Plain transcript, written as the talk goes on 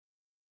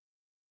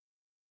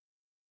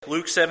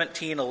Luke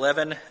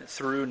 17:11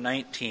 through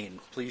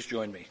 19. Please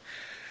join me.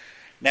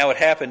 Now it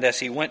happened as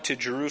he went to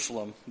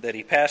Jerusalem that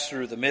he passed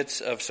through the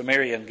midst of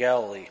Samaria and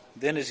Galilee.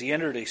 Then as he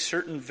entered a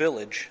certain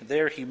village,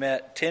 there he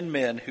met 10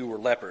 men who were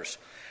lepers,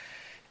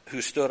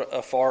 who stood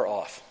afar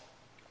off.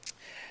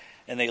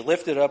 And they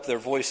lifted up their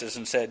voices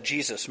and said,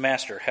 "Jesus,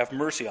 Master, have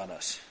mercy on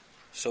us."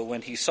 So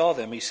when he saw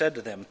them, he said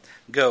to them,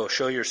 "Go,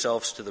 show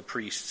yourselves to the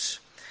priests."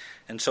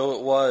 And so it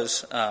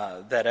was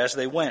that as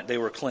they went, they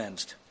were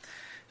cleansed.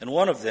 And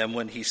one of them,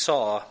 when he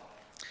saw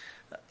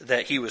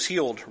that he was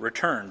healed,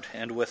 returned,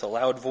 and with a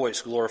loud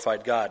voice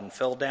glorified God, and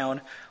fell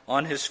down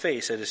on his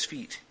face at his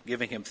feet,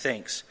 giving him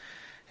thanks.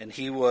 And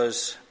he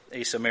was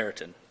a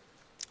Samaritan.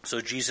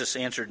 So Jesus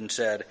answered and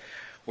said,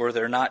 "Were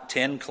there not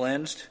 10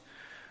 cleansed?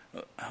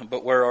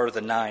 But where are the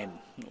 9?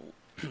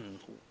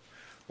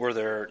 Were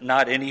there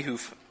not any who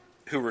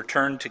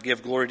returned to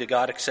give glory to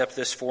God except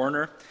this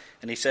foreigner?"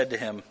 And he said to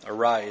him,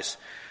 "Arise,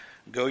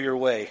 go your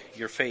way,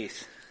 your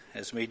faith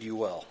has made you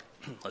well."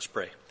 Let's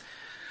pray.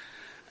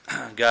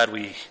 God,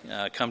 we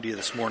come to you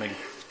this morning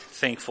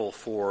thankful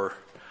for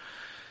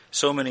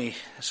so many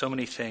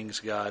things,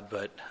 God,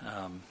 but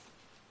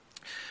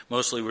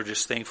mostly we're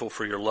just thankful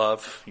for your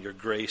love, your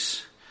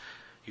grace,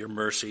 your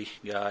mercy,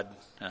 God.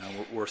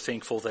 We're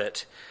thankful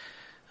that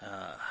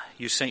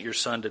you sent your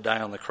Son to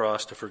die on the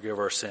cross to forgive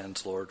our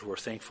sins, Lord. We're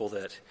thankful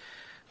that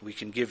we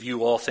can give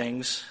you all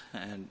things,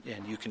 and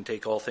you can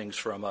take all things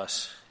from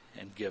us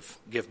and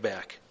give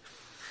back.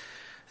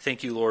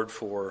 Thank you, Lord,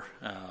 for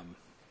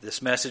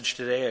this message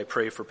today. I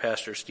pray for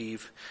Pastor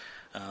Steve,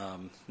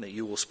 that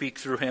you will speak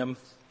through him.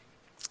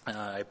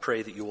 I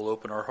pray that you will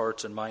open our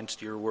hearts and minds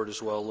to your word as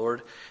well,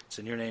 Lord. It's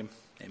in your name.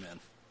 Amen.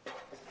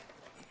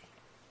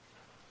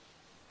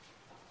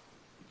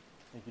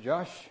 Thank you,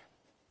 Josh.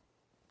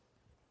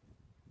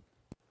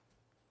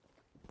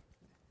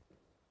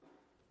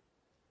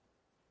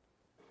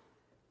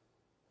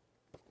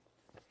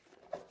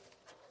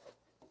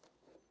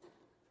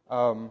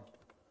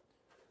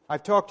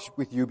 I've talked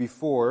with you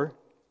before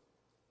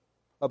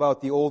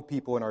about the old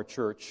people in our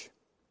church.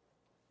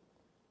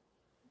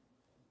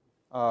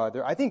 I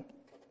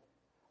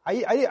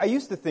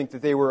used to think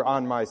that they were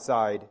on my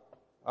side.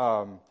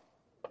 I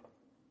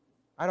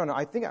don't know.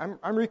 I think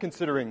I'm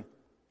reconsidering.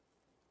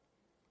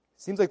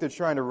 Seems like they're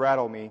trying to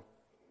rattle me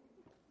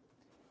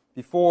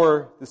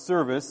before the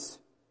service,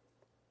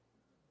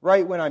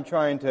 right when I'm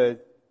trying to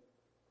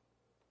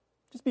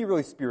just be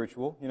really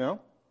spiritual, you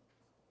know?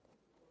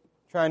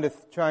 Trying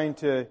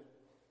to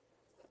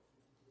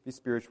be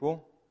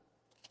spiritual.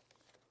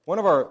 One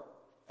of our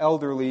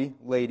elderly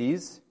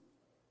ladies,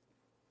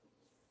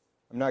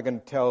 I'm not going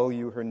to tell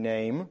you her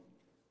name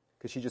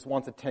because she just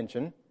wants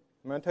attention.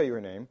 I'm going to tell you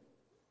her name.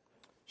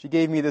 She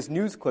gave me this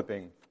news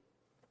clipping.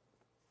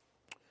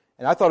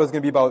 And I thought it was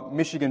going to be about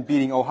Michigan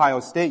beating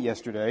Ohio State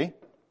yesterday.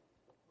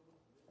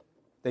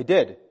 They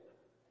did.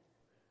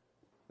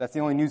 That's the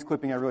only news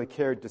clipping I really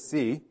cared to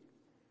see.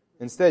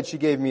 Instead, she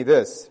gave me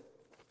this.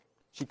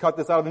 She cut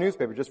this out of the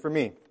newspaper just for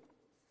me.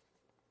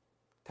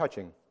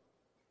 Touching. It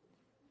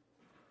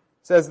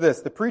says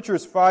this: the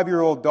preacher's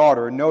 5-year-old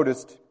daughter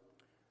noticed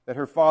that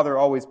her father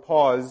always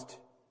paused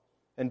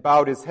and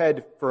bowed his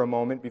head for a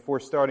moment before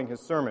starting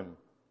his sermon.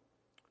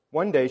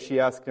 One day she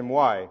asked him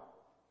why.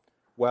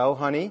 "Well,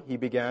 honey," he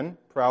began,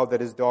 proud that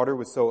his daughter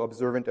was so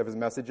observant of his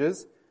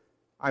messages,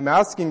 "I'm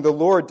asking the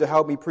Lord to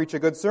help me preach a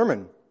good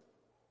sermon."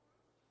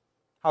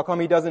 "How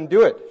come he doesn't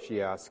do it?"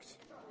 she asked.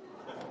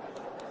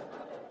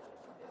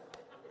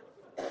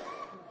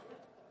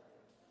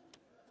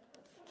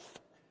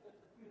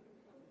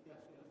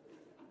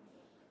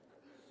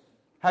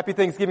 Happy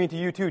Thanksgiving to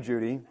you too,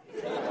 Judy.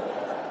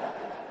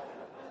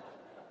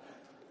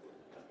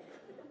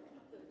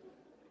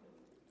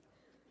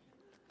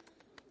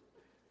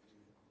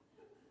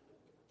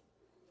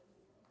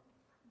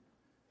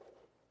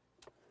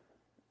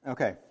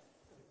 Okay.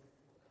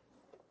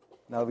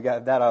 Now that we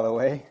got that out of the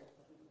way.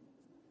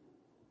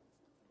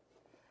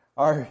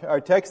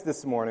 Our text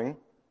this morning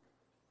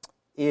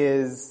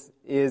is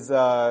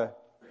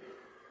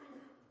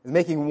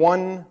making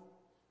one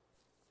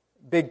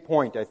big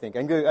point, I think.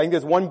 I think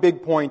there's one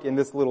big point in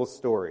this little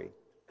story.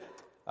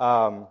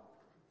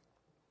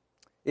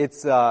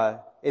 It's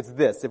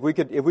this. If we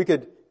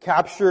could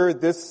capture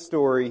this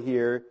story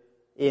here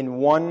in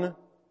one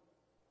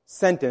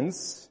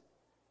sentence,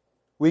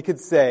 we could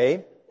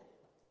say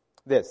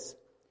this: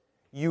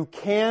 you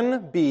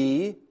can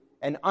be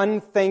an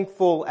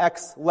unthankful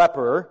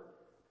ex-leper,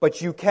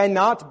 but you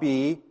cannot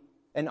be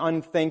an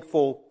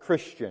unthankful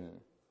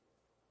Christian.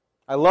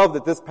 I love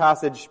that this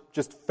passage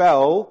just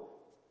fell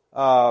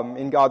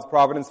in God's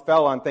providence,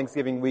 fell on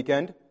Thanksgiving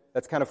weekend.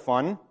 That's kind of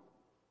fun.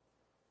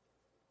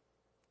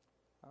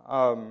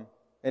 And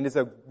it's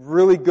a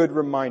really good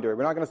reminder.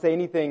 We're not going to say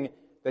anything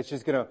that's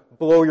just going to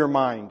blow your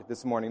mind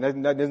this morning.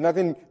 There's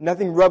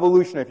nothing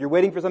revolutionary. If you're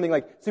waiting for something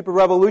like super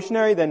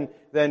revolutionary, then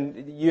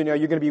you know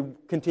you're going to be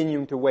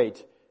continuing to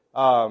wait.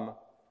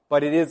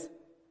 But it is,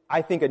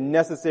 I think, a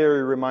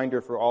necessary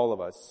reminder for all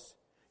of us.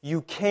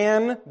 You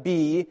can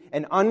be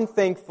an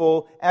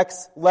unthankful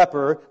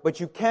ex-leper, but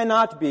you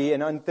cannot be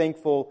an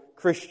unthankful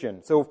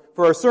Christian. So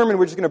for our sermon,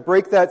 we're just going to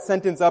break that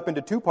sentence up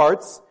into two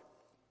parts.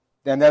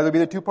 Then that'll be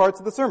the two parts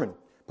of the sermon.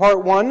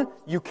 Part 1,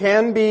 you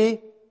can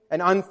be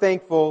an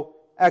unthankful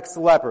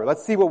ex-leper.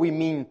 Let's see what we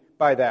mean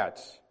by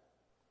that.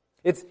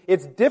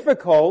 It's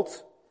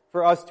difficult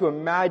for us to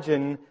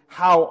imagine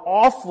how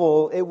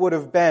awful it would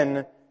have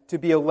been to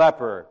be a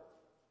leper,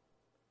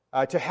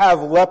 to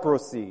have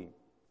leprosy.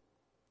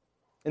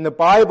 In the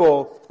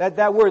Bible,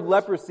 that word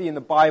leprosy in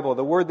the Bible,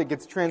 the word that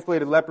gets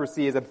translated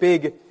leprosy is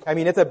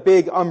it's a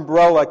big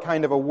umbrella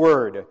kind of a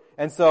word.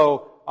 And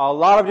so a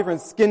lot of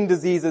different skin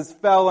diseases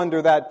fell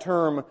under that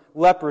term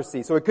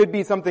leprosy. So it could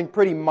be something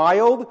pretty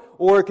mild,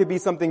 or it could be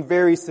something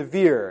very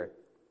severe.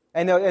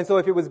 And so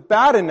if it was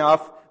bad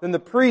enough, then the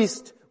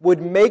priest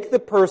would make the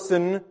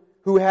person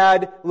who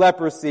had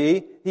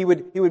leprosy, he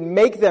would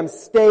make them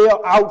stay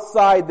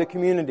outside the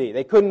community.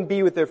 They couldn't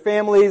be with their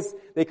families.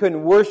 They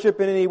couldn't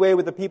worship in any way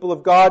with the people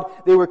of God.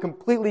 They were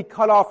completely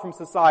cut off from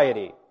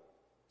society.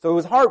 So it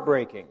was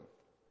heartbreaking.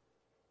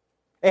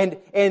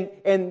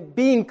 And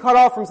being cut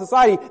off from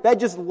society, that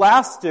just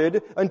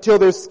lasted until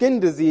their skin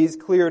disease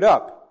cleared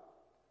up.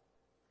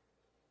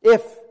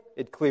 If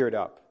it cleared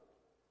up.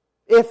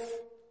 If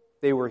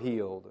they were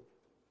healed.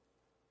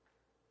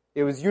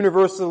 It was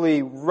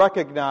universally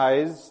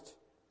recognized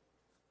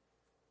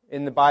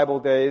in the Bible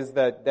days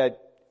that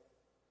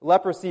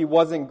leprosy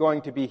wasn't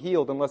going to be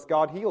healed unless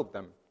God healed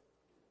them.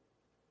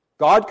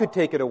 God could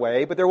take it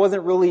away, but there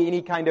wasn't really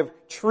any kind of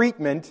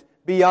treatment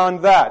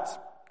beyond that.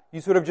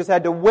 You sort of just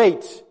had to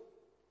wait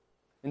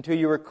until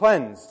you were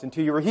cleansed,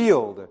 until you were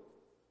healed.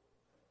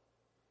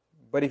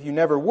 But if you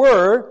never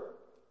were,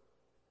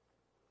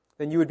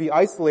 then you would be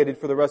isolated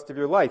for the rest of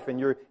your life, and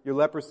your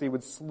leprosy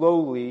would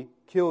slowly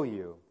kill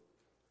you.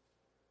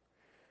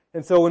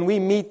 And so when we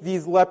meet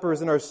these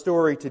lepers in our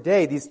story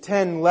today, these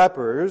 10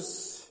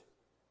 lepers,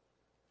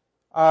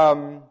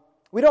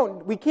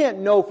 we can't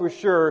know for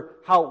sure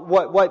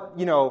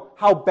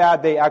how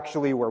bad they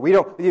actually were.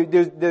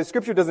 The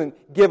scripture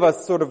doesn't give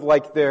us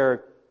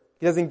their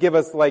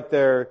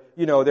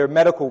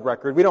medical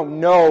record. We don't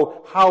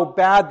know how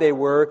bad they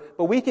were,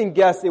 but we can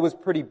guess it was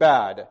pretty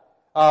bad.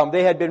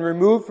 They had been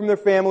removed from their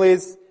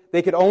families.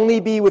 They could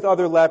only be with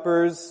other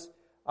lepers.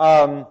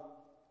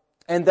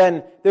 And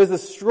then there's a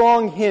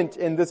strong hint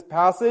in this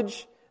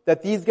passage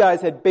that these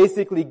guys had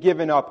basically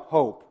given up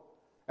hope.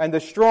 And the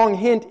strong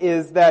hint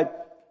is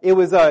that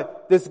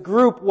this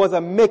group was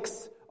a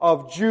mix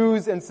of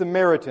Jews and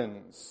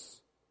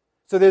Samaritans.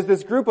 So there's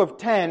this group of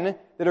 10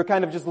 that are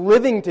kind of just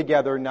living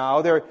together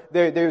now. They're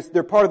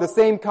part of the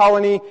same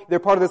colony, they're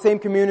part of the same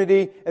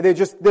community, and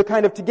they're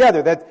kind of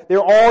together. That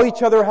they're all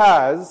each other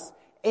has,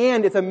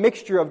 and it's a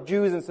mixture of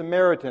Jews and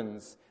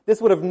Samaritans. This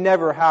would have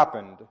never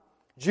happened.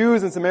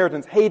 Jews and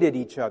Samaritans hated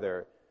each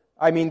other.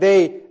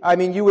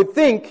 You would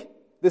think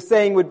the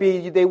saying would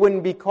be they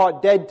wouldn't be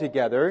caught dead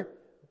together,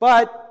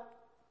 but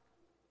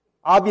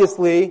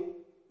obviously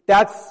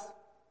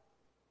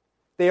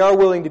they are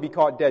willing to be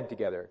caught dead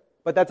together.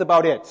 But that's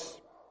about it.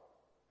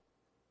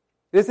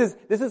 This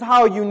is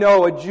how you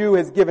know a Jew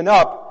has given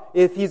up.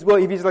 If he's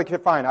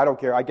like, fine, I don't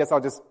care. I guess I'll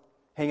just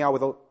hang out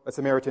with a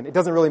Samaritan. It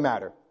doesn't really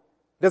matter.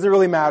 It doesn't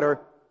really matter.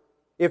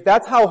 If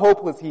that's how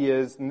hopeless he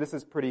is, then this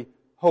is pretty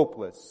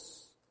hopeless.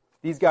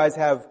 These guys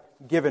have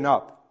given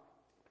up.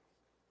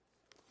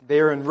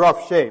 They're in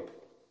rough shape.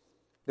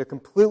 They're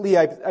completely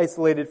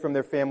isolated from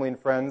their family and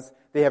friends.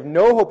 They have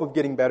no hope of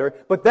getting better.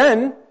 But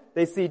then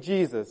they see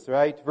Jesus,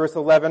 right? Verse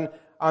 11,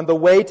 on the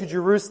way to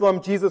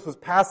Jerusalem, Jesus was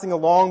passing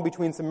along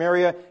between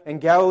Samaria and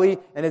Galilee,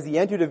 and as he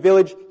entered a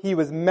village, he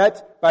was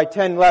met by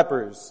 10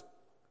 lepers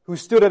who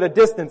stood at a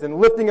distance and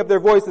lifting up their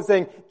voices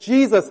saying,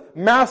 Jesus,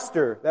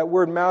 Master. That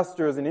word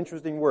master is an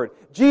interesting word.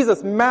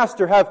 Jesus,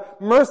 Master, have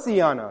mercy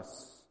on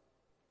us.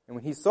 And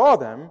when he saw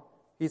them,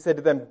 he said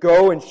to them,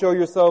 go and show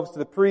yourselves to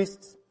the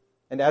priests.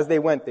 And as they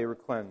went, they were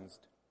cleansed.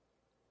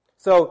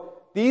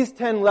 So these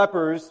 10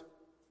 lepers,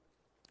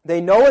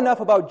 they know enough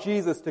about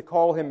Jesus to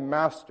call him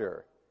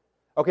Master.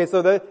 Okay,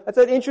 so that's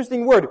an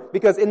interesting word,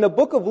 because in the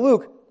book of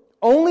Luke,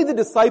 only the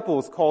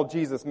disciples call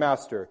Jesus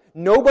Master.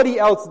 Nobody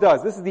else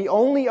does. This is the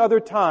only other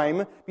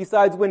time,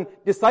 besides when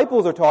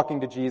disciples are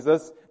talking to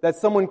Jesus, that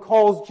someone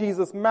calls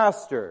Jesus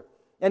Master.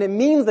 And it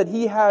means that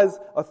he has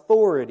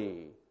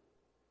authority.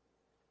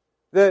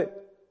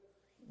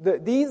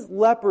 These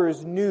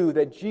lepers knew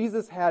that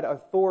Jesus had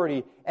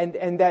authority and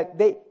that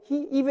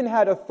he even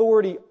had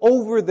authority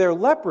over their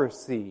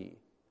leprosy.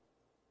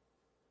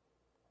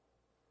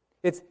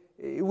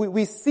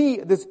 We see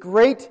this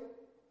great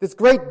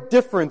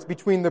difference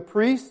between the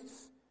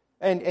priests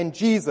and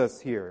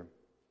Jesus here.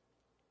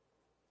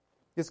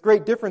 This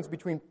great difference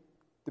between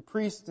the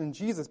priests and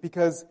Jesus,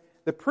 because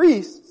the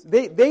priests,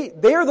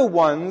 they're the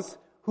ones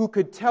who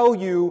could tell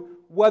you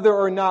whether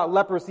or not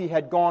leprosy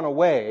had gone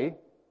away.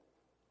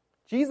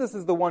 Jesus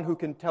is the one who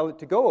can tell it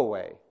to go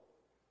away.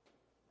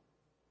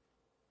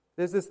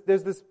 There's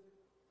this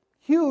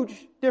huge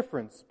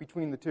difference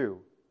between the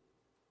two.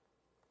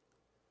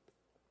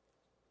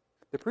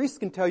 The priest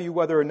can tell you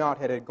whether or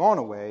not it had gone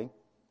away.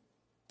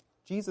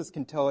 Jesus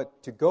can tell it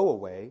to go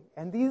away.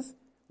 And these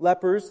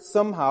lepers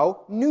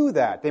somehow knew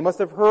that. They must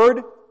have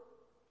heard.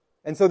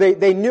 And so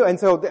they knew. And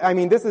so, I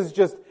mean, this is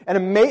just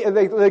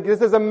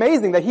this is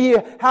amazing that he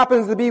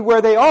happens to be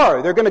where they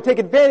are. They're going to take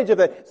advantage of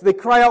that. So they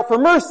cry out for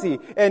mercy.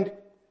 And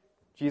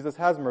Jesus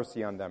has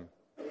mercy on them.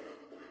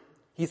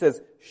 He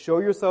says, show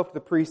yourself to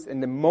the priest.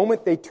 And the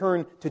moment they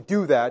turn to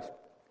do that,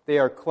 they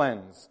are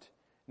cleansed.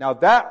 Now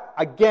that,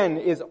 again,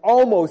 is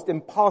almost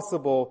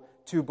impossible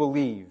to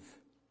believe.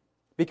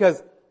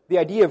 Because the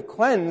idea of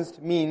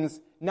cleansed means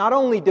not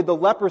only did the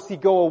leprosy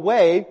go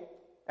away,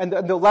 and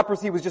the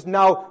leprosy was just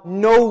now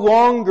no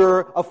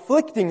longer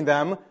afflicting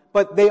them,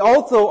 but they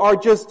also are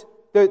just,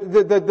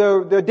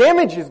 the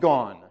damage is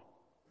gone.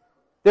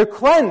 They're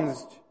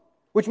cleansed,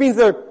 which means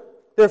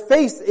their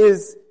face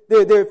is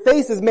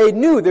made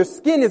new, their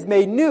skin is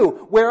made new.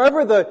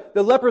 Wherever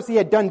the leprosy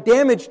had done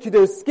damage to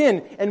their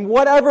skin, and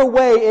whatever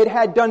way it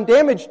had done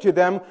damage to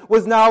them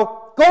was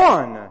now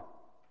gone.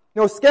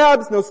 No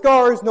scabs, no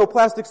scars, no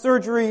plastic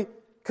surgery,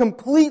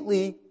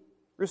 completely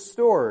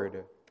restored.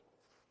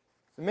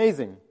 It's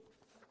amazing.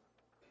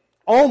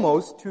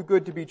 Almost too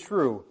good to be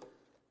true.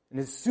 And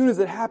as soon as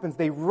it happens,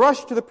 they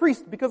rush to the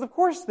priest, because of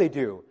course they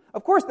do.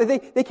 Of course,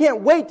 they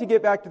can't wait to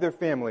get back to their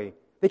family.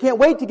 They can't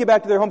wait to get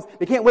back to their homes.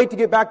 They can't wait to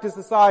get back to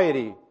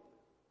society.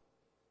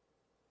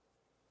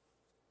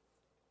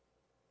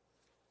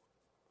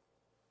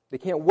 They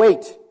can't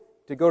wait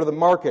to go to the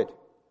market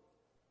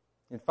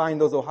and find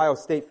those Ohio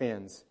State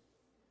fans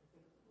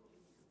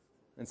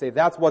and say,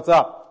 that's what's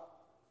up.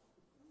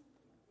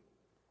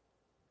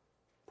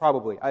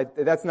 Probably.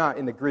 That's not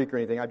in the Greek or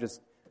anything.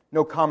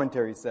 No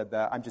commentary said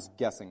that. I'm just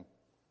guessing.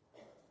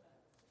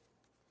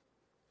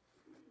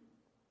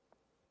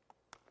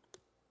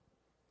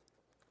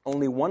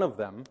 Only one of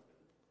them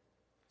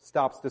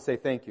stops to say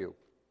thank you.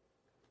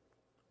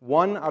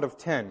 1 out of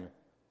 10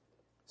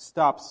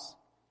 stops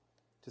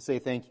to say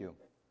thank you.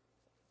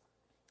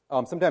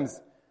 Sometimes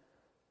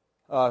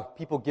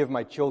people give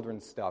my children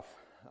stuff.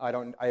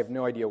 I have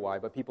no idea why,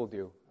 but people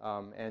do.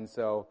 And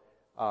so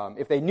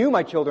if they knew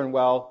my children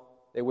well,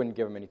 they wouldn't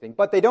give them anything.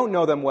 But they don't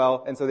know them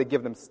well, and so they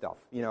give them stuff.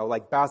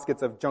 Like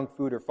baskets of junk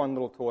food or fun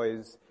little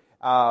toys.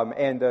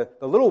 And the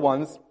little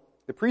ones,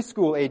 the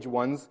preschool age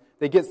ones,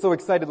 they get so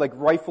excited, like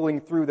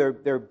rifling through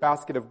their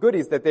basket of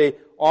goodies, that they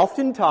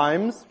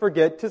oftentimes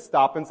forget to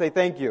stop and say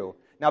thank you.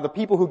 Now, the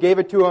people who gave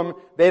it to them,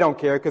 they don't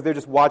care because they're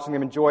just watching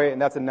them enjoy it,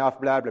 and that's enough,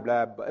 blah,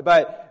 blah,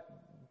 blah.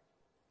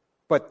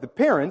 But the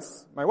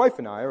parents, my wife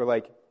and I, are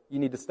like, you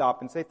need to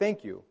stop and say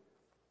thank you.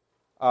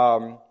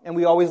 And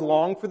we always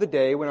long for the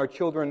day when our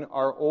children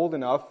are old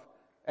enough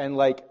and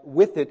like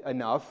with it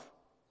enough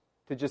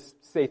to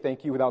just say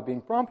thank you without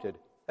being prompted.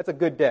 That's a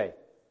good day.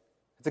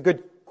 It's a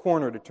good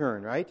corner to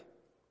turn, right?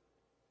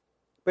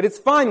 But it's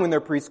fine when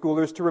they're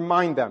preschoolers to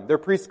remind them. They're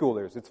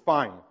preschoolers. It's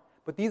fine.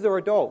 But these are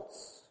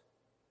adults.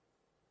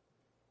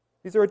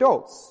 These are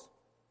adults.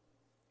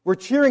 We're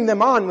cheering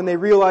them on when they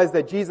realize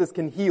that Jesus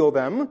can heal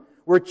them.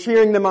 We're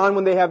cheering them on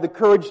when they have the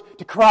courage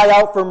to cry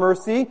out for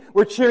mercy.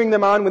 We're cheering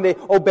them on when they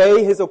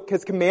obey His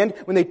command,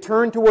 when they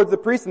turn towards the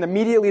priest and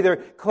immediately they're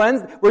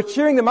cleansed. We're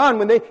cheering them on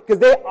because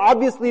they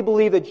obviously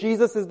believe that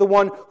Jesus is the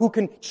one who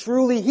can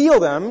truly heal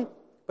them.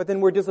 But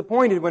then we're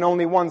disappointed when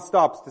only one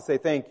stops to say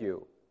thank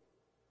you.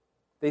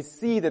 They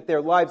see that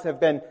their lives have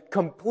been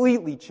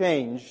completely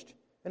changed,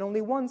 and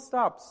only one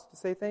stops to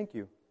say thank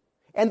you.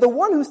 And the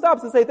one who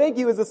stops to say thank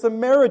you is a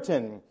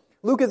Samaritan.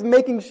 Luke is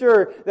making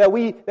sure that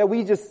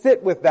we just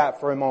sit with that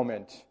for a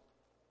moment.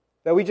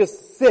 That we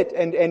just sit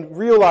and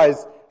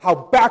realize how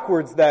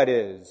backwards that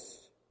is.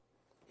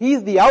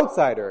 He's the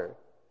outsider.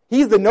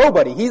 He's the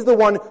nobody. He's the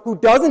one who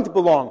doesn't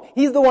belong.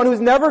 He's the one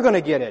who's never going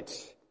to get it.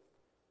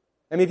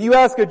 I mean, if you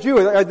ask a Jew,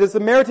 is the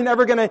Samaritan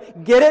ever going to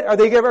get it? Are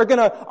they ever going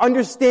to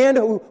understand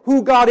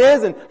who God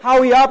is and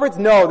how He operates?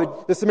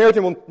 No, the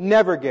Samaritan will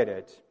never get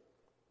it.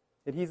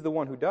 And he's the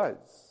one who does.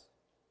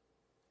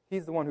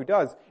 He's the one who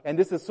does. And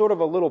this is sort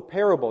of a little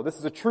parable. This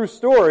is a true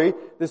story.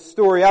 This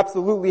story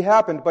absolutely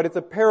happened, but it's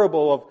a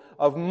parable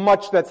of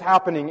much that's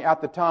happening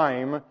at the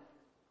time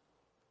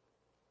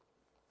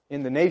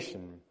in the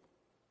nation.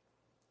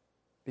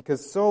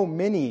 Because so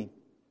many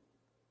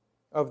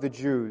of the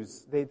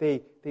Jews,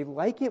 they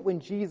like it when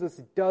Jesus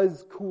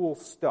does cool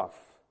stuff,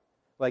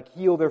 like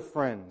heal their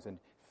friends and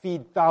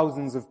feed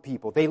thousands of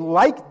people. They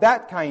like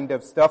that kind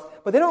of stuff,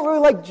 but they don't really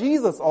like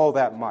Jesus all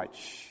that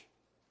much.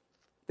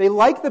 They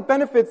like the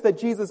benefits that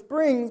Jesus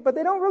brings, but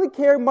they don't really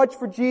care much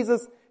for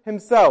Jesus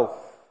Himself.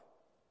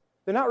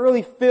 They're not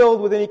really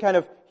filled with any kind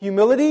of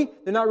humility.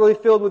 They're not really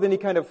filled with any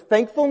kind of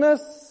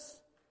thankfulness.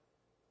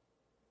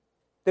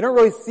 They don't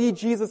really see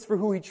Jesus for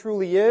who He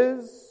truly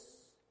is.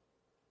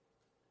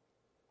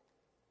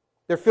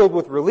 They're filled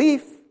with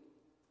relief.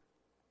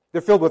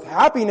 They're filled with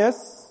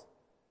happiness.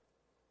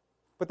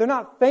 But they're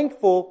not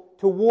thankful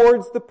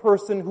towards the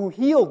person who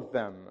healed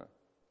them.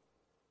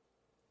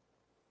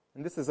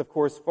 And this is, of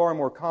course, far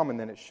more common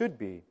than it should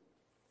be.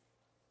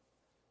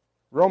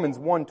 Romans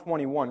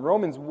 1:21.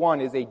 Romans 1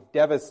 is a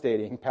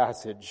devastating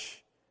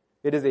passage.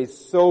 It is a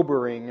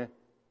sobering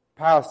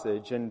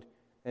passage, and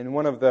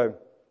one of the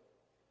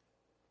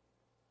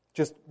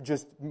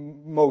just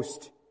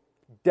most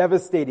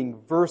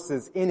devastating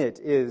verses in it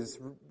is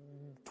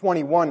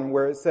 21,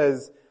 where it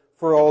says,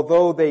 "For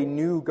although they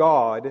knew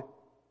God,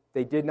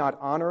 they did not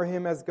honor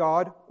Him as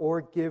God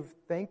or give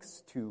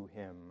thanks to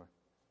Him."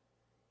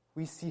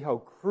 We see how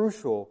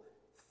crucial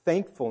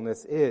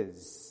thankfulness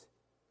is.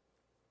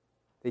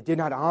 They did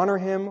not honor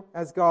Him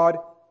as God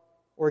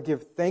or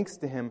give thanks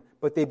to Him,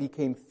 but they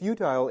became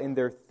futile in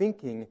their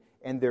thinking,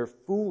 and their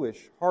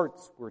foolish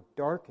hearts were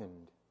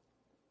darkened.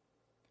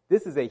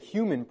 This is a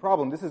human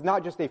problem. This is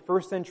not just a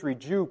first century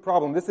Jew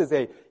problem. This is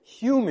a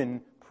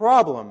human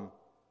problem.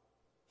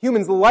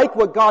 Humans like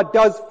what God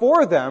does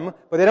for them,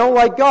 but they don't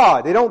like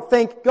God. They don't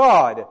thank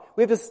God.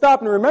 We have to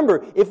stop and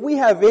remember, if we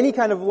have any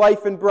kind of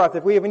life and breath,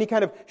 if we have any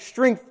kind of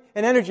strength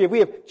and energy, if we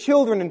have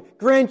children and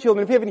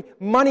grandchildren, if we have any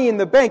money in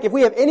the bank, if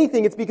we have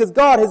anything, it's because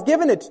God has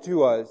given it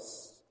to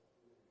us.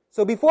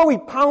 So before we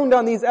pound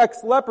on these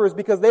ex-lepers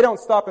because they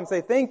don't stop and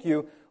say thank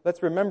you,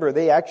 let's remember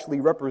they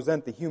actually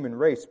represent the human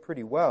race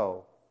pretty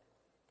well.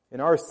 In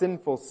our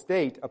sinful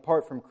state,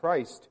 apart from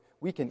Christ,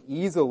 we can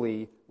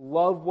easily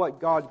love what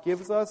God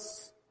gives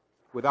us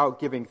without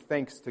giving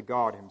thanks to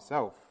God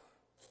Himself.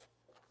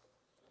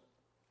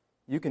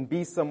 You can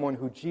be someone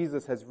who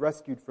Jesus has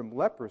rescued from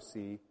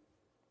leprosy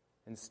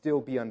and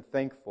still be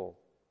unthankful.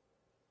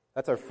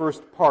 That's our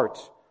first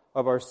part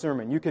of our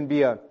sermon. You can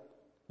be an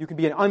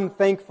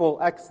unthankful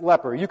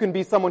ex-leper. You can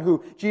be someone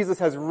who Jesus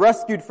has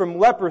rescued from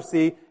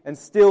leprosy and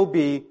still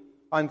be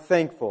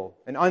unthankful.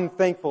 An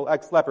unthankful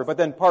ex-leper. But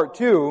then part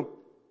two,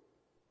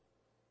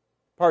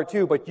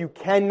 but you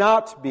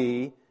cannot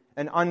be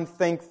an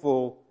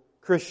unthankful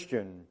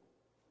Christian.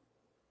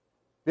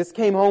 This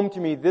came home to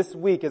me this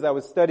week as I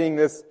was studying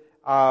this,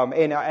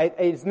 and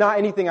it's not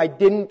anything I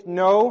didn't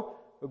know,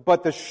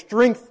 but the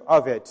strength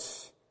of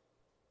it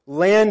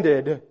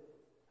landed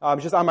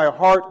just on my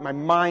heart, my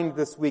mind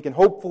this week, and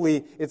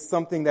hopefully it's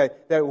something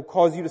that will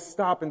cause you to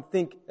stop and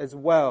think as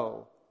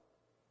well.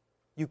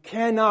 You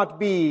cannot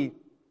be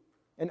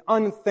an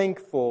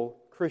unthankful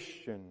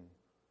Christian.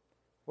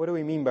 What do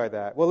we mean by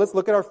that? Well, let's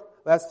look at our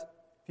last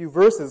few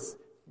verses.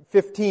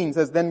 15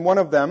 says, "Then one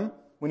of them,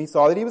 when he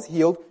saw that he was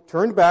healed,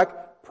 turned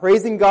back,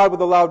 praising God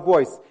with a loud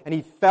voice, and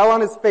he fell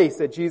on his face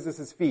at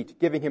Jesus' feet,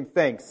 giving Him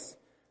thanks.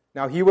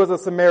 Now he was a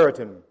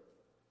Samaritan.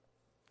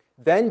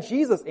 Then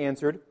Jesus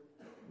answered,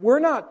 'Were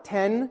not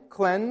 10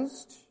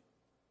 cleansed?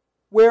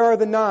 Where are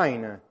the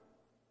 9?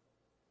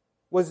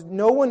 Was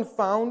no one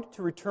found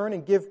to return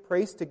and give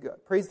praise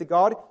to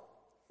God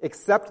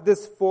except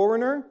this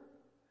foreigner?'"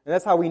 And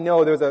that's how we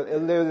know there's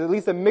at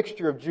least a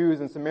mixture of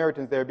Jews and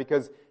Samaritans there,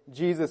 because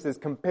Jesus is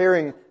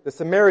comparing the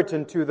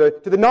Samaritan to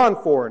the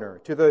non-foreigner,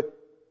 to the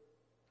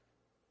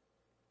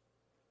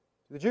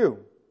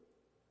Jew.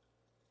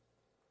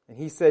 And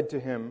He said to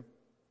him,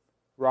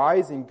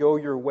 "Rise and go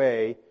your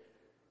way.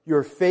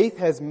 Your faith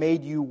has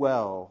made you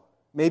well."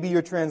 Maybe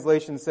your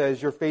translation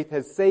says, "Your faith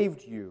has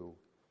saved you."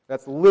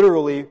 That's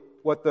literally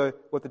what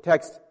the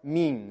text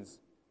means.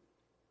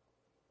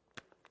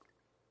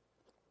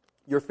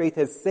 Your faith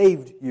has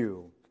saved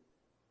you.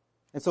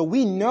 And so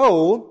we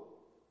know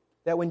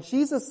that when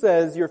Jesus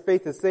says your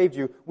faith has saved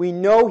you, we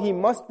know He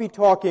must be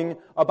talking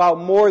about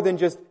more than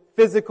just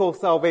physical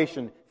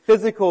salvation,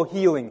 physical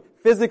healing,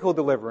 physical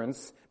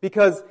deliverance,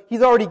 because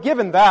He's already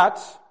given that.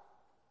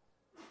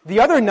 The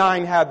other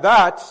 9 had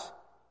that.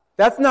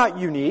 That's not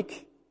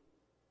unique.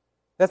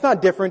 That's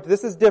not different.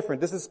 This is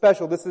different. This is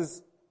special. This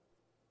is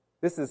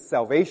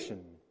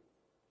salvation.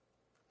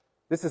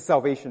 This is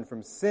salvation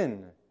from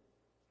sin.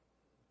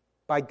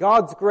 By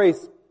God's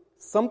grace,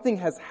 something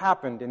has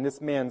happened in this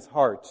man's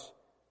heart.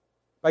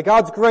 By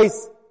God's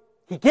grace,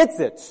 he gets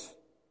it.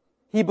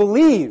 He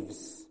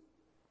believes.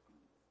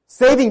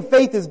 Saving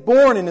faith is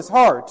born in his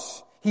heart.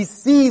 He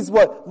sees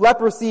what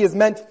leprosy is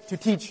meant to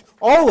teach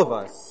all of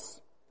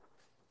us.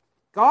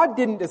 God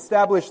didn't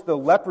establish the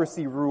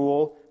leprosy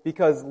rule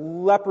because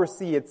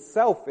leprosy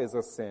itself is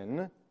a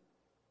sin.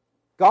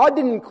 God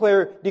didn't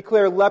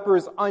declare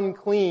lepers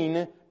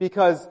unclean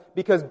because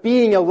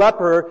being a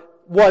leper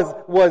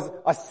was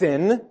a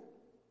sin.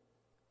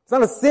 It's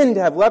not a sin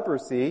to have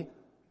leprosy,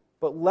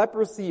 but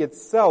leprosy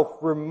itself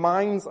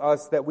reminds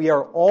us that we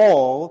are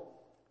all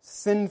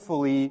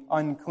sinfully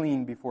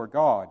unclean before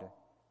God.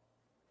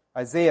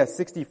 Isaiah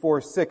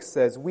 64:6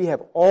 says, "We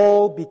have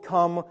all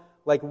become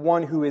like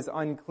one who is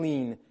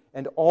unclean,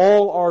 and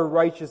all our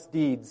righteous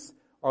deeds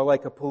are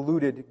like a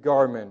polluted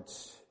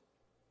garment."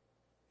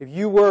 If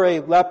you were a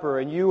leper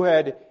and you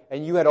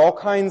had all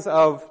kinds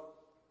of,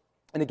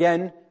 and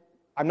again,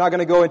 I'm not going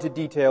to go into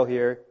detail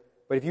here,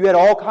 but if you had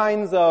all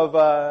kinds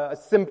of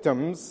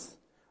symptoms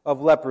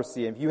of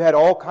leprosy, if you had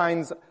all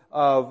kinds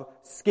of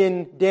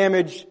skin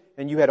damage,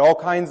 and you had all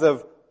kinds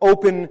of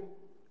open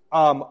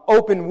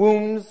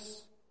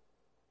wounds,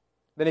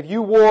 then if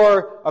you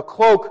wore a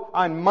cloak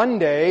on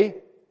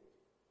Monday,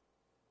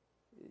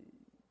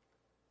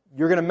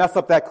 you're going to mess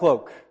up that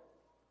cloak.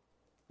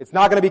 It's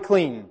not going to be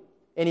clean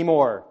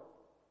anymore.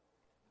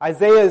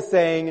 Isaiah is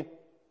saying,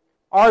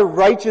 Our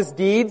righteous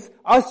deeds,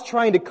 us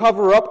trying to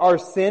cover up our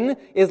sin,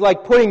 is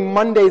like putting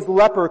Monday's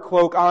leper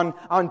cloak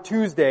on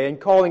Tuesday and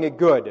calling it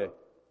good.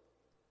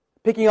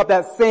 Picking up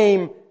that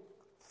same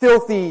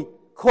filthy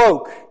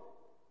cloak,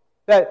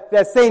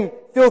 that same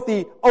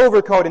filthy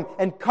overcoat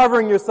and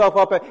covering yourself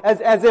up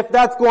as if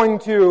that's going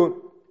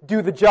to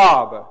do the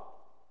job.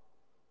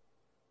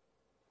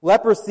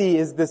 Leprosy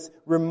is this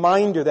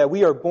reminder that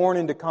we are born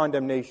into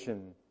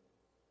condemnation.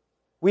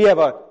 We have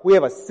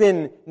a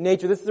sin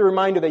nature. This is a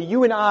reminder that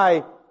you and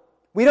I,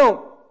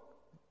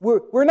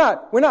 we're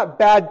not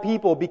bad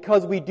people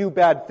because we do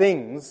bad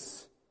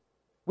things.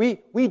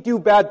 We do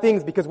bad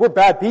things because we're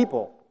bad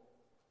people.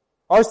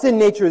 Our sin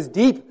nature is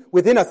deep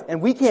within us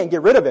and we can't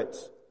get rid of it.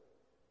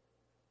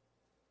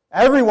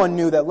 Everyone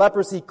knew that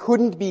leprosy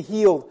couldn't be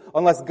healed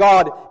unless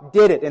God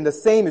did it, and the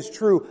same is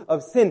true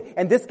of sin.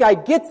 And this guy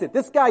gets it.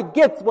 This guy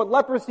gets what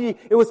leprosy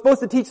it was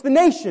supposed to teach the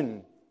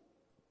nation.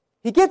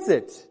 He gets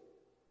it.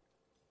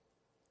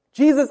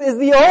 Jesus is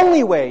the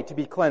only way to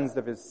be cleansed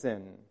of his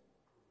sin.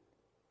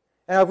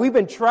 And if we've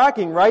been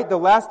tracking, right, the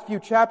last few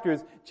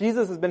chapters,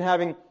 Jesus has been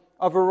having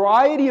a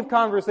variety of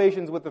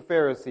conversations with the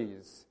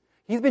Pharisees.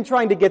 He's been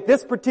trying to get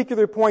this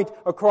particular point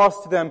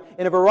across to them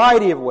in a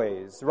variety of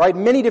ways, right?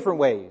 Many different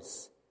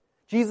ways.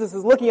 Jesus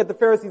is looking at the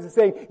Pharisees and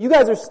saying, you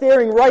guys are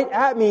staring right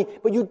at me,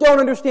 but you don't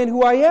understand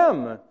who I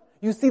am.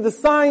 You see the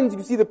signs,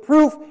 you see the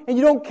proof, and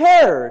you don't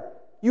care.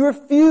 You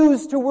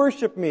refuse to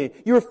worship me.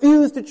 You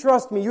refuse to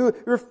trust me. You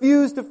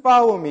refuse to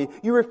follow me.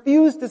 You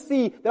refuse to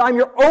see that I'm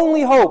your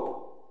only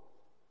hope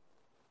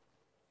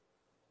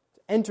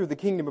to enter the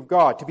kingdom of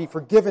God, to be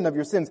forgiven of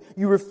your sins.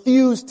 You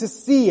refuse to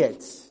see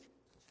it.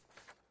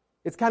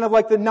 It's kind of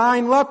like the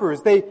 9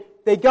 lepers.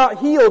 They got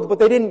healed, but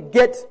they didn't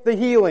get the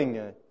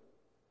healing.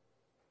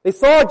 They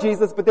saw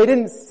Jesus, but they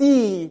didn't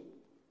see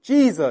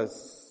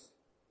Jesus.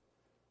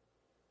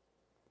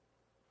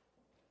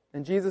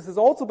 And Jesus has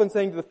also been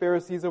saying to the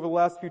Pharisees over the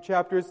last few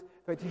chapters,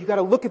 you got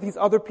to look at these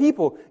other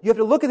people. You have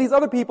to look at these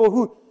other people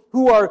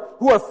who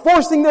are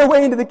forcing their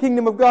way into the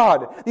kingdom of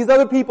God. These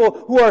other people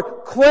who are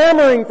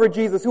clamoring for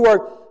Jesus, who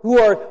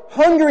are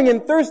hungering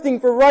and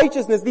thirsting for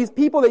righteousness. These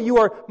people that you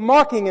are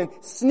mocking and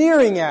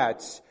sneering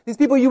at. These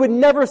people you would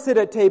never sit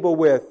at table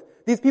with.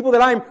 These people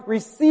that I'm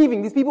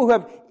receiving. These people who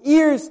have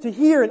ears to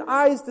hear and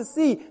eyes to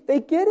see. They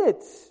get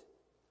it.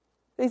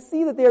 They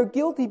see that they are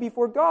guilty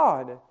before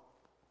God.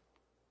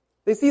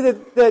 They see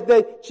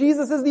that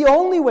Jesus is the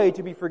only way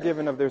to be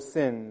forgiven of their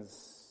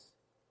sins.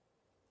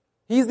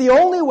 He's the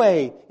only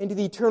way into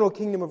the eternal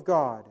kingdom of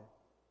God.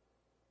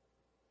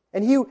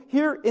 And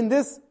here in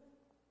these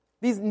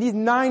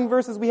 9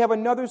 verses, we have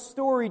another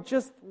story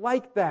just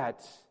like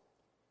that.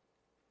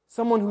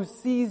 Someone who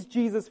sees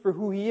Jesus for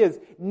who he is.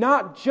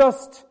 Not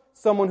just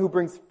someone who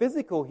brings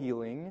physical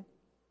healing.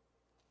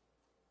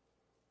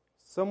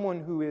 Someone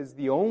who is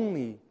the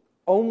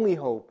only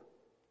hope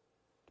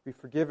to be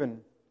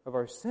forgiven of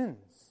our sins.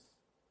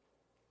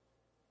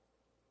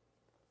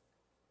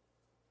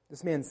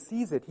 This man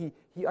sees it.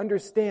 He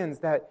understands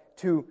that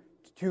to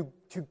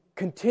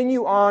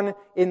continue on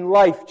in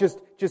life just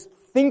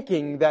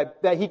thinking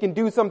that he can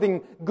do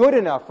something good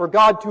enough for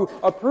God to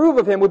approve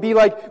of him would be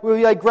like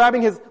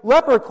grabbing his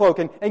leper cloak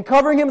and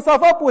covering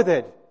himself up with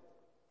it.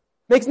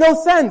 Makes no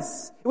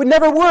sense. It would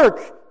never work.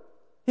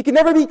 He could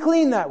never be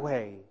clean that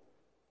way.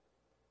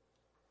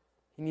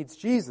 He needs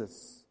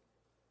Jesus.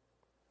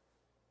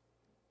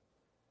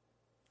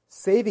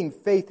 Saving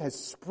faith has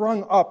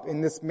sprung up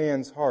in this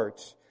man's heart.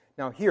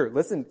 Now here,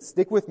 listen,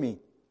 stick with me,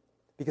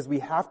 because we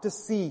have to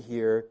see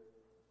here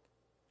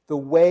the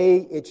way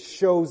it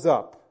shows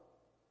up.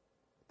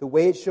 The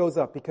way it shows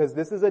up, because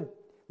this is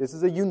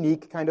a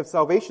unique kind of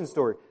salvation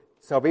story.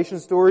 Salvation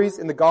stories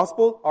in the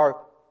gospel are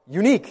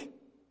unique.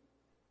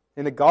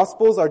 And the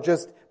gospels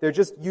they're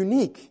just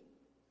unique.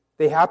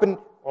 They happen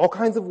all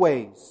kinds of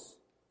ways.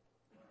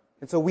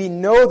 And so we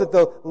know that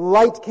the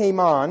light came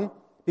on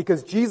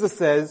because Jesus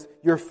says,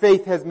 your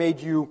faith has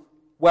made you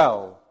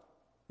well.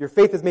 Your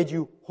faith has made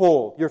you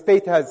whole. Your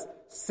faith has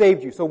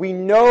saved you. So we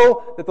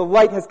know that the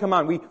light has come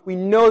on. We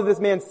know that this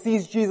man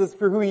sees Jesus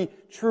for who he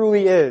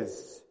truly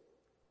is.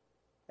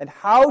 And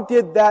how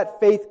did that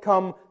faith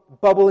come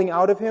bubbling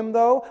out of him,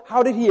 though?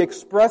 How did he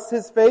express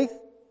his faith?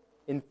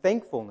 In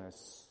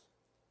thankfulness.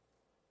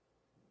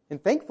 In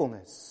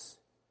thankfulness.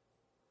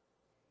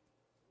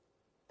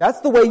 That's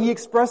the way he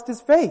expressed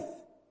his faith.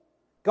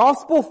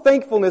 Gospel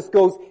thankfulness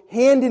goes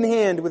hand in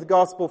hand with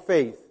gospel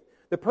faith.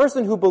 The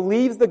person who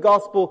believes the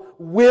gospel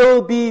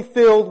will be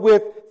filled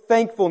with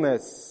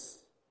thankfulness.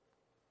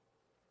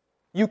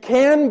 You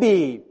can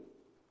be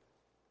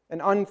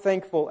an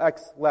unthankful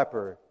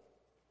ex-leper.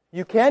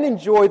 You can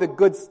enjoy the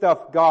good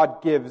stuff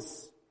God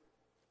gives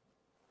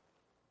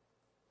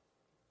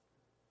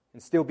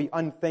and still be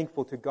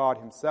unthankful to God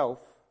himself.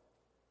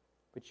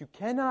 But you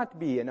cannot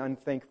be an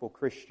unthankful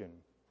Christian.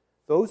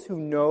 Those who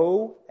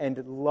know and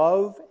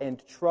love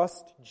and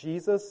trust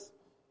Jesus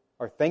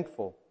are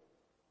thankful.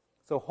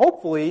 So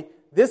hopefully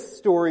this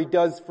story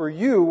does for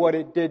you what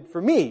it did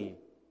for me.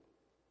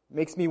 It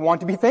makes me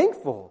want to be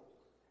thankful.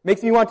 It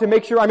makes me want to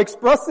make sure I'm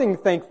expressing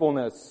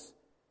thankfulness.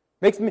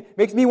 Makes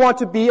me want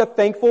to be a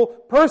thankful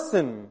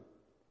person.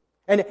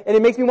 And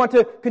it makes me want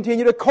to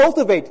continue to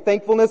cultivate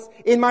thankfulness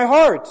in my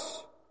heart.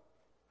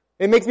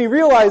 It makes me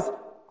realize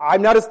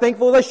I'm not as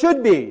thankful as I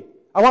should be.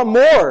 I want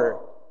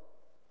more.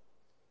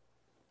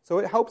 So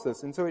it helps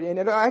us. And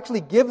it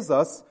actually gives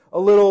us a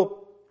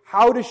little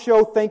how to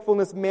show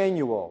thankfulness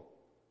manual.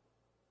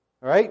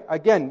 All right?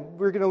 Again,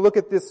 we're going to look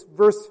at this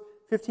verse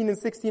 15 and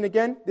 16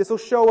 again. This will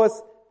show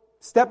us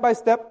step by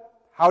step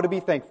how to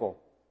be thankful.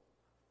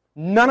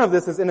 None of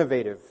this is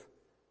innovative.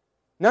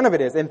 None of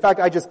it is. In fact,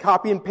 I just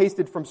copy and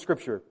pasted from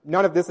Scripture.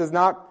 None of this is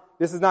not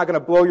going to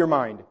blow your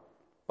mind.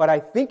 But I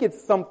think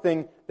it's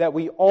something that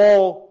we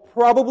all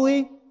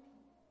probably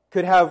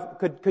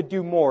could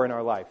do more in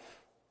our life.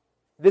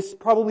 This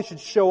probably should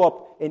show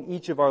up in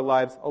each of our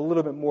lives a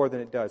little bit more than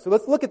it does. So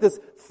let's look at this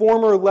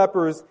former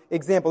leper's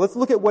example. Let's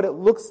look at what it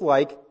looks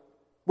like,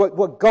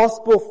 what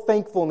gospel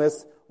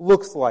thankfulness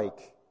looks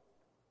like.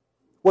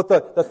 What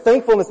the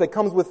thankfulness that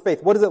comes with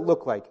faith, what does it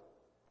look like?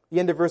 The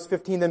end of verse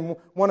 15, then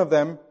one of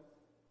them,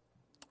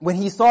 when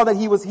he saw that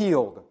he was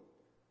healed,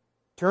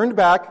 turned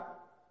back,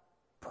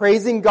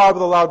 praising God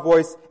with a loud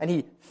voice, and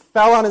he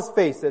fell on his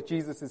face at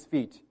Jesus'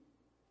 feet,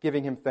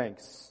 giving him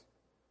thanks.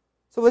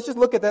 So let's just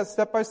look at that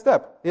step by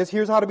step.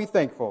 Here's how to be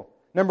thankful.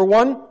 Number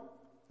one,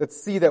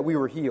 let's see that we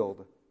were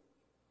healed.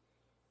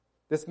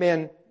 This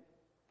man,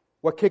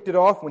 what kicked it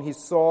off? When he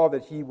saw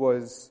that he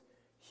was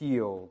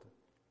healed.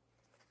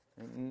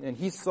 And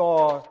he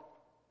saw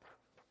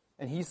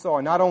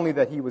not only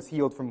that he was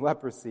healed from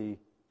leprosy,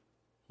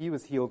 he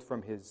was healed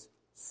from his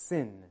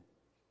sin.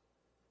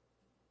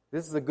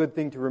 This is a good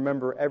thing to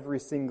remember every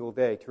single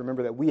day, to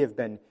remember that we have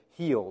been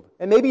healed.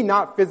 And maybe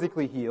not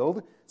physically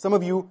healed. Some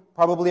of you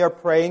probably are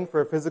praying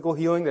for a physical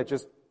healing that's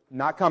just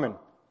not coming.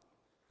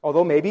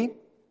 Although maybe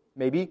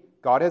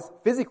God has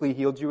physically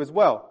healed you as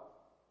well.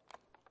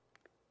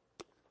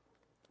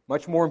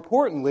 Much more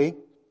importantly,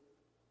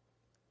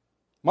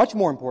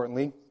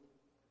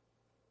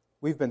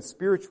 we've been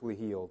spiritually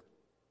healed.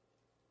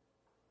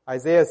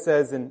 Isaiah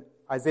says in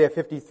Isaiah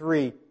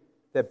 53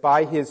 that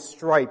by his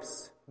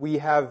stripes we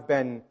have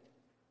been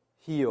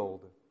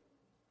healed.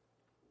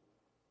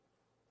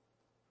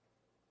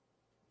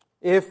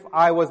 If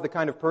I was the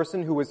kind of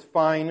person who was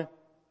fine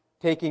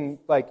taking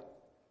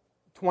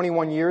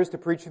 21 years to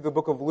preach through the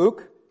book of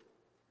Luke,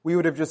 we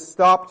would have just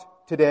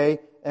stopped today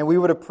and we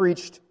would have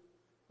preached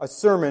a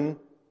sermon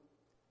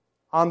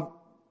on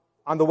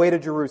the way to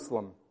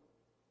Jerusalem.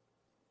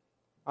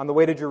 On the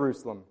way to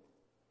Jerusalem.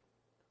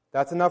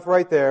 That's enough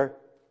right there.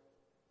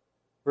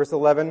 Verse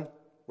 11,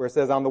 where it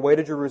says, on the way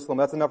to Jerusalem,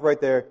 that's enough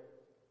right there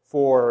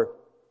for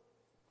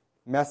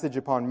message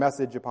upon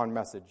message upon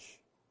message.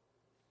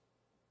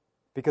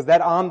 Because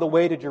that on the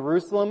way to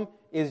Jerusalem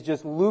is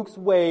just Luke's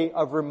way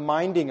of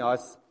reminding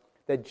us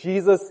that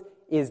Jesus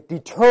is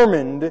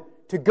determined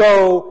to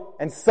go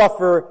and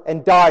suffer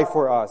and die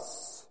for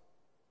us.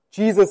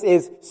 Jesus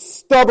is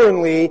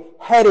stubbornly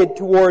headed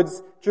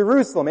towards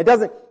Jerusalem.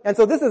 And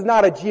so this is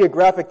not a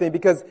geographic thing,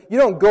 because you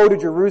don't go to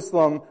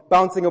Jerusalem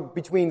bouncing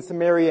between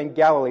Samaria and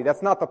Galilee.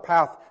 That's not the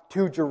path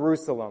to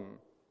Jerusalem.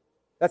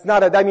 That's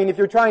not if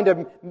you're trying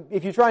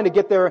to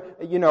get there,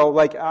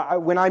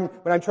 when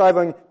I'm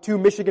traveling to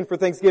Michigan for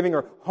Thanksgiving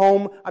or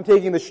home, I'm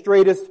taking the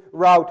straightest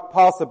route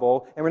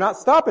possible, and we're not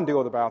stopping to go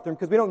to the bathroom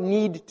because we don't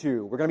need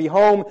to. We're going to be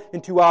home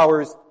in 2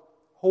 hours.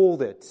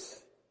 Hold it.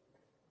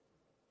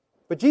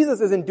 But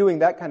Jesus isn't doing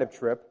that kind of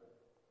trip.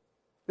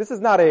 This is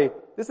not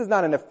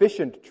an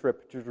efficient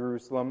trip to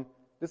Jerusalem.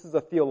 This is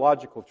a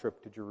theological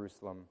trip to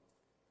Jerusalem.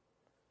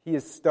 He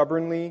is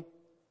stubbornly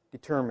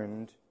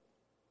determined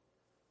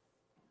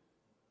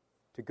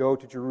to go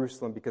to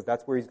Jerusalem because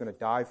that's where he's going to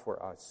die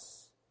for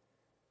us.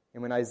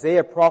 And when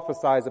Isaiah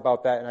prophesies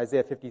about that in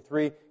Isaiah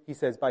 53, he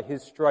says, by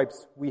his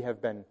stripes we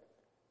have been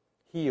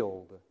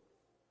healed.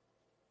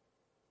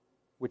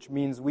 Which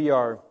means we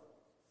are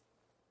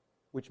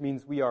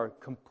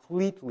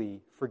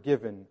completely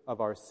forgiven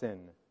of our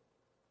sin.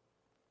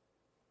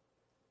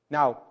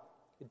 Now,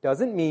 it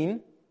doesn't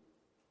mean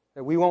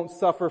that we won't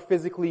suffer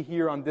physically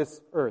here on this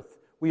earth.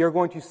 We are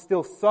going to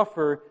still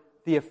suffer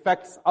the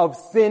effects of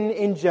sin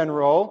in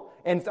general,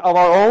 and of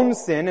our own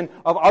sin and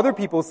of other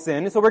people's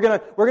sin. So we're going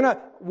to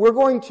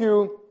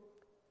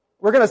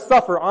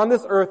suffer on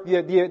this earth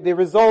the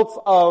results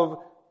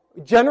of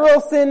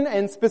general sin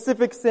and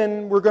specific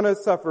sin. We're going to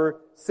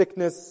suffer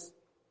sickness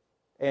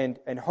and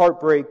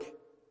heartbreak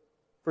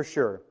for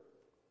sure.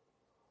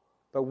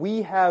 But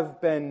we have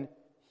been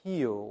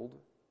healed,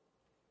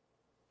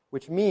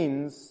 which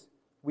means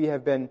we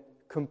have been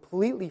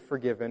completely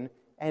forgiven,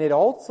 and it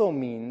also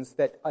means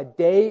that a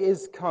day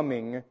is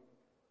coming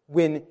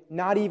when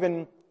not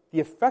even the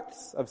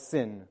effects of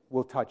sin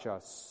will touch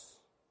us.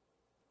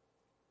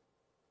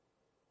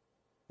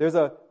 There's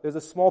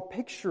a small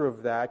picture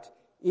of that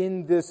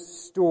in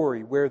this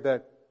story where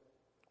the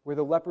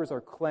lepers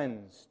are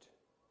cleansed.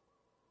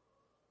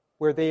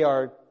 Where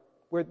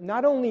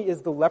not only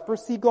is the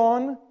leprosy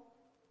gone,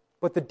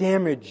 but the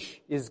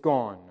damage is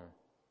gone.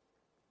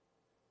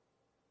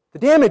 The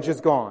damage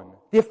is gone.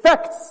 The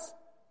effects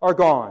are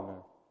gone.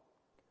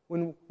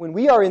 when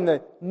we are in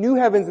the new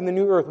heavens and the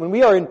new earth, when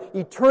we are in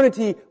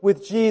eternity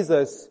with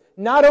Jesus,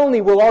 not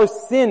only will our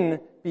sin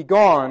be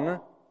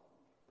gone,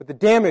 but the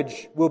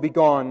damage will be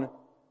gone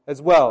as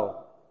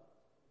well.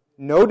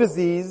 No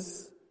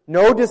disease,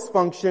 no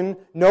dysfunction,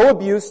 no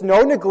abuse,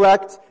 no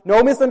neglect,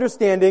 no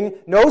misunderstanding,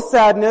 no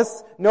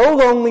sadness, no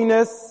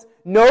loneliness,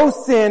 no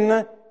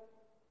sin,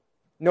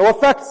 no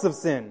effects of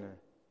sin.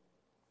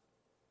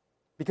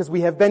 Because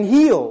we have been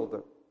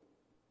healed.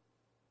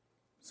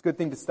 It's a good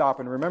thing to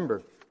stop and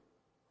remember.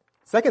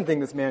 Second thing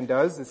this man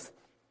does is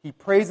he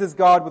praises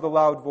God with a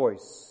loud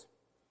voice.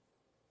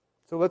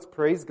 So let's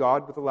praise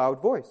God with a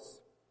loud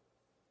voice.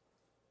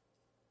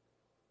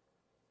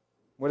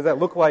 What does that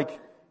look like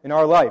in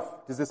our life?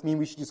 Does this mean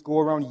we should just go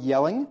around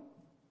yelling?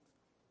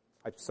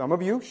 Some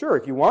of you, sure,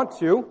 if you want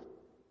to.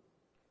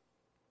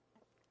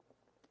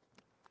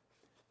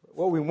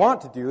 What we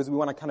want to do is we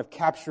want to kind of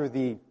capture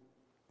the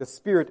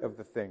spirit of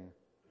the thing.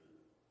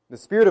 The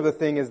spirit of the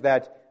thing is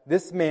that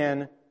this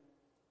man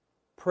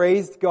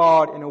praised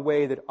God in a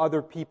way that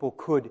other people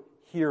could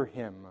hear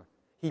him.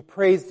 He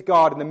praised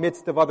God in the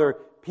midst of other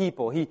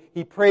people. He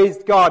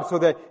praised God so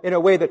that in a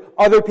way that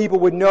other people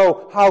would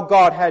know how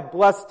God had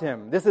blessed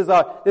him. This is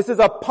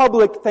a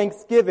public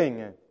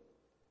thanksgiving.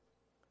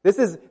 This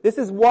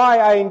is why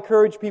I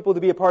encourage people to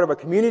be a part of a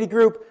community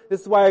group.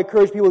 This is why I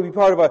encourage people to be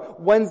part of a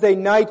Wednesday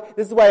night.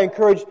 This is why I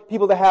encourage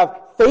people to have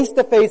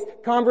face-to-face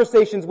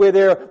conversations where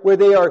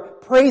they are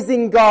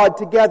praising God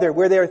together,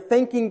 where they are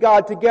thanking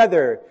God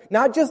together.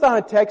 Not just on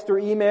a text or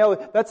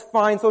email. That's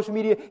fine. Social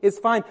media is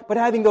fine. But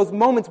having those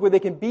moments where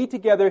they can be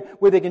together,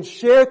 where they can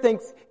share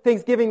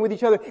Thanksgiving with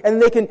each other, and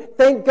they can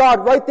thank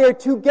God right there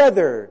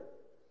together.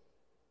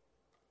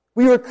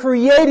 We were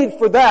created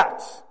for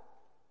that.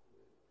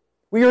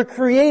 We are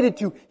created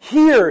to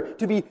hear,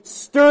 to be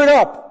stirred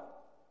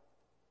up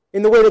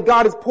in the way that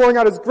God is pouring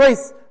out His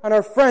grace on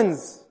our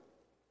friends,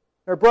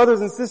 our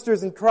brothers and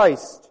sisters in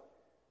Christ.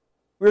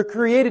 We are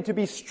created to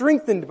be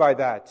strengthened by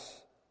that.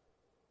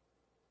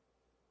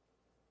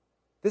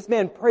 This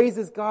man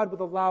praises God with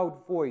a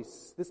loud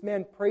voice. This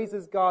man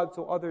praises God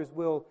so others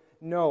will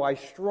know. I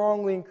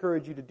strongly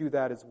encourage you to do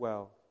that as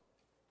well.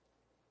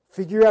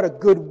 Figure out a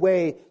good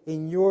way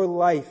in your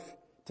life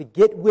to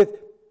get with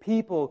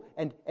people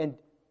and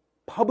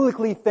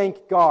publicly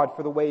thank God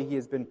for the way He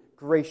has been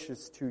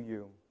gracious to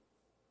you.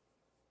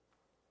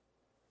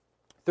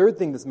 Third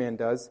thing this man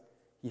does,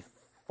 he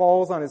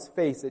falls on his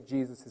face at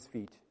Jesus'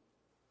 feet.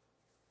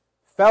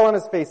 Fell on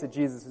his face at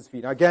Jesus'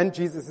 feet. Now again,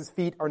 Jesus'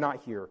 feet are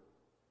not here,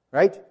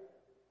 right?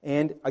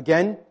 And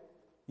again,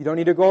 you don't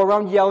need to go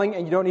around yelling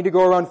and you don't need to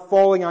go around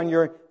falling on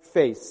your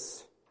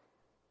face.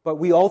 But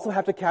we also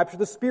have to capture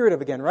the spirit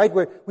of again, right?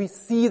 Where we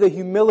see the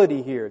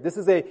humility here. This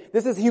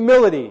is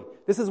humility.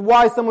 This is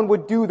why someone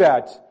would do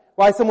that.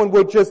 Why someone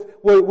would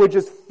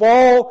just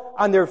fall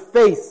on their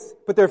face,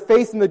 put their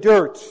face in the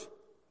dirt.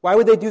 Why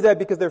would they do that?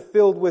 Because they're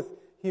filled with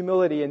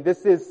humility. And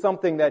this is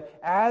something that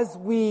as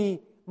we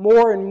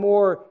more and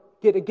more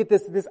get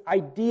this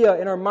idea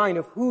in our mind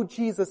of who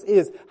Jesus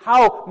is,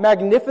 how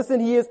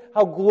magnificent He is,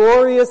 how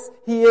glorious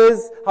He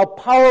is, how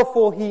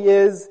powerful He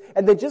is,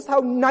 and then just how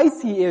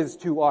nice He is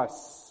to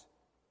us.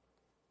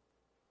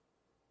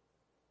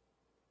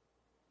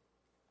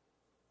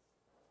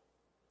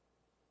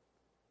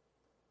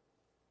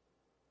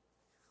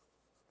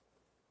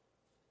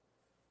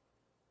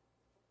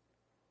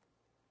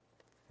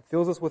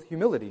 Fills us with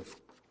humility.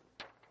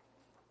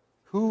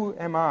 Who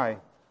am I?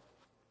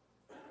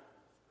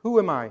 Who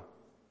am I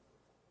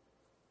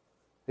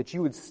that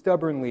you would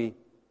stubbornly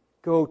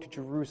go to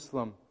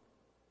Jerusalem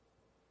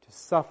to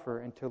suffer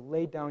and to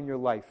lay down your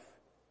life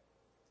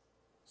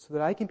so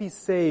that I can be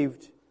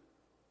saved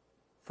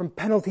from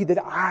penalty that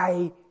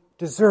I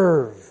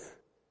deserve?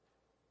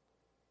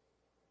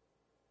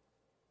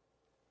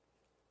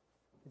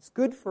 It's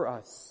good for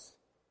us.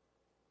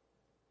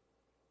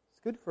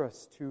 It's good for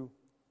us to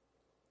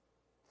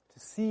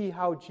see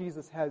how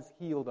Jesus has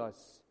healed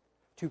us,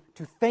 to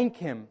thank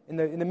Him in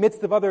the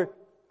midst of other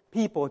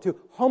people, to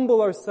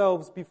humble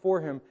ourselves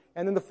before Him.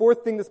 And then the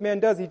fourth thing this man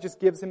does, he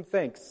just gives Him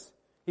thanks.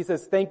 He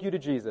says, thank you to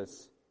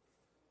Jesus.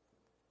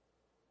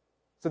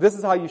 So this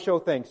is how you show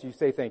thanks. You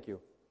say thank you.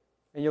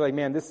 And you're like,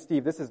 man,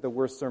 Steve, this is the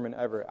worst sermon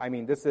ever. I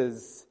mean, this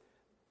is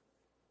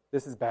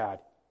bad.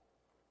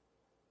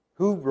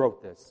 Who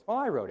wrote this? Well,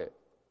 I wrote it.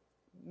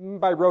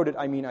 By wrote it,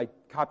 I mean I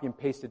copy and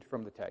pasted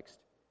from the text.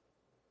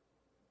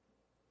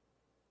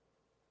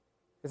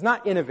 It's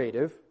not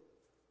innovative.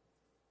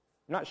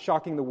 I'm not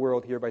shocking the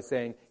world here by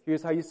saying,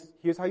 here's how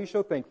you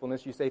show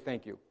thankfulness, you say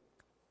thank you.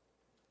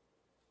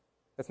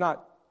 That's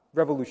not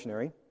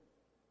revolutionary.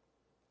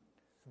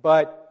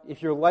 But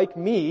if you're like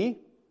me,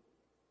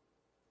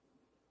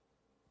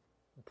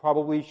 you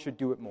probably should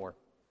do it more.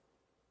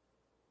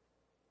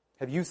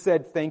 Have you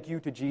said thank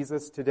you to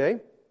Jesus today?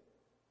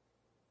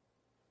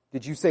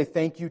 Did you say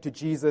thank you to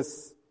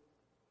Jesus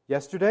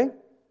yesterday?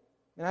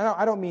 And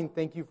I don't mean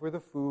thank you for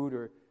the food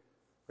or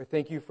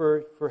thank you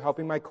for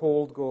helping my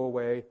cold go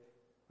away.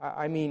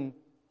 I mean,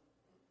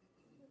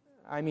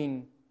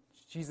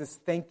 Jesus,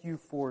 thank you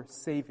for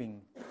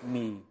saving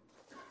me.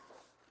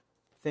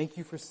 Thank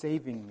you for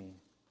saving me.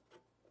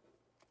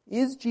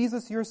 Is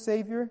Jesus your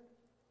Savior?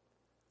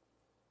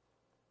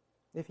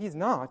 If He's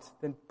not,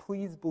 then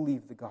please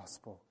believe the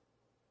gospel.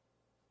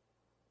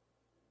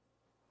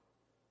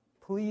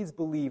 Please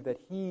believe that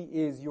He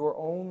is your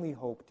only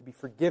hope to be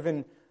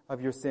forgiven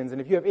of your sins.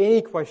 And if you have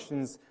any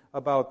questions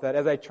about that,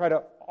 as I try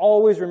to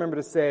always remember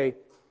to say,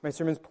 my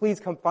sermons, please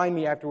come find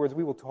me afterwards.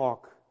 We will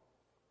talk.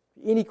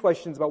 Any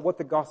questions about what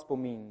the gospel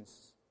means?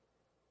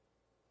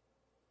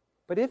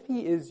 But if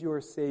He is your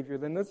Savior,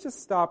 then let's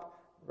just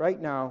stop right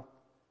now,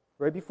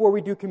 right before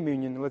we do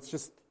communion. Let's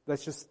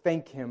just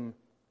thank Him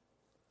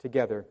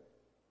together.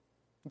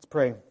 Let's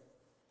pray.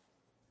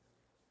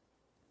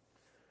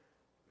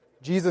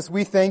 Jesus,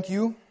 we thank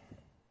You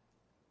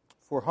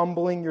for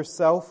humbling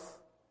Yourself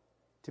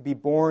to be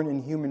born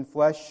in human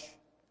flesh.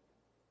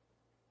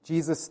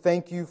 Jesus,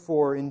 thank You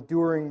for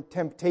enduring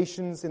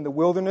temptations in the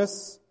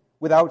wilderness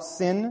without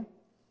sin.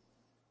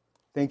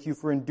 Thank You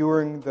for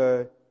enduring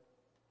the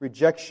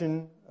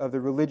rejection of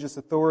the religious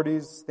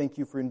authorities. Thank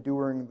You for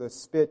enduring the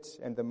spit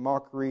and the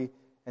mockery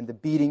and the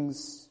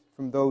beatings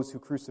from those who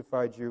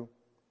crucified You.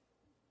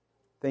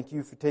 Thank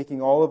You for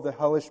taking all of the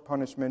hellish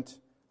punishment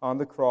on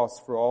the cross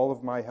for all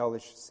of my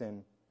hellish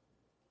sin.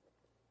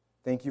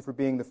 Thank You for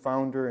being the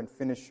founder and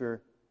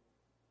finisher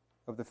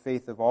of the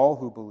faith of all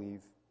who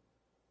believe.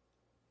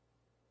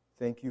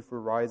 Thank You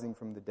for rising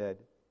from the dead.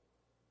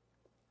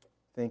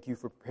 Thank You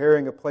for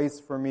preparing a place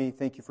for me.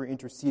 Thank You for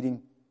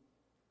interceding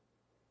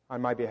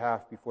on my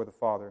behalf before the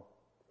Father.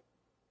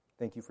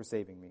 Thank You for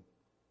saving me.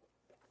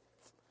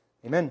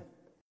 Amen.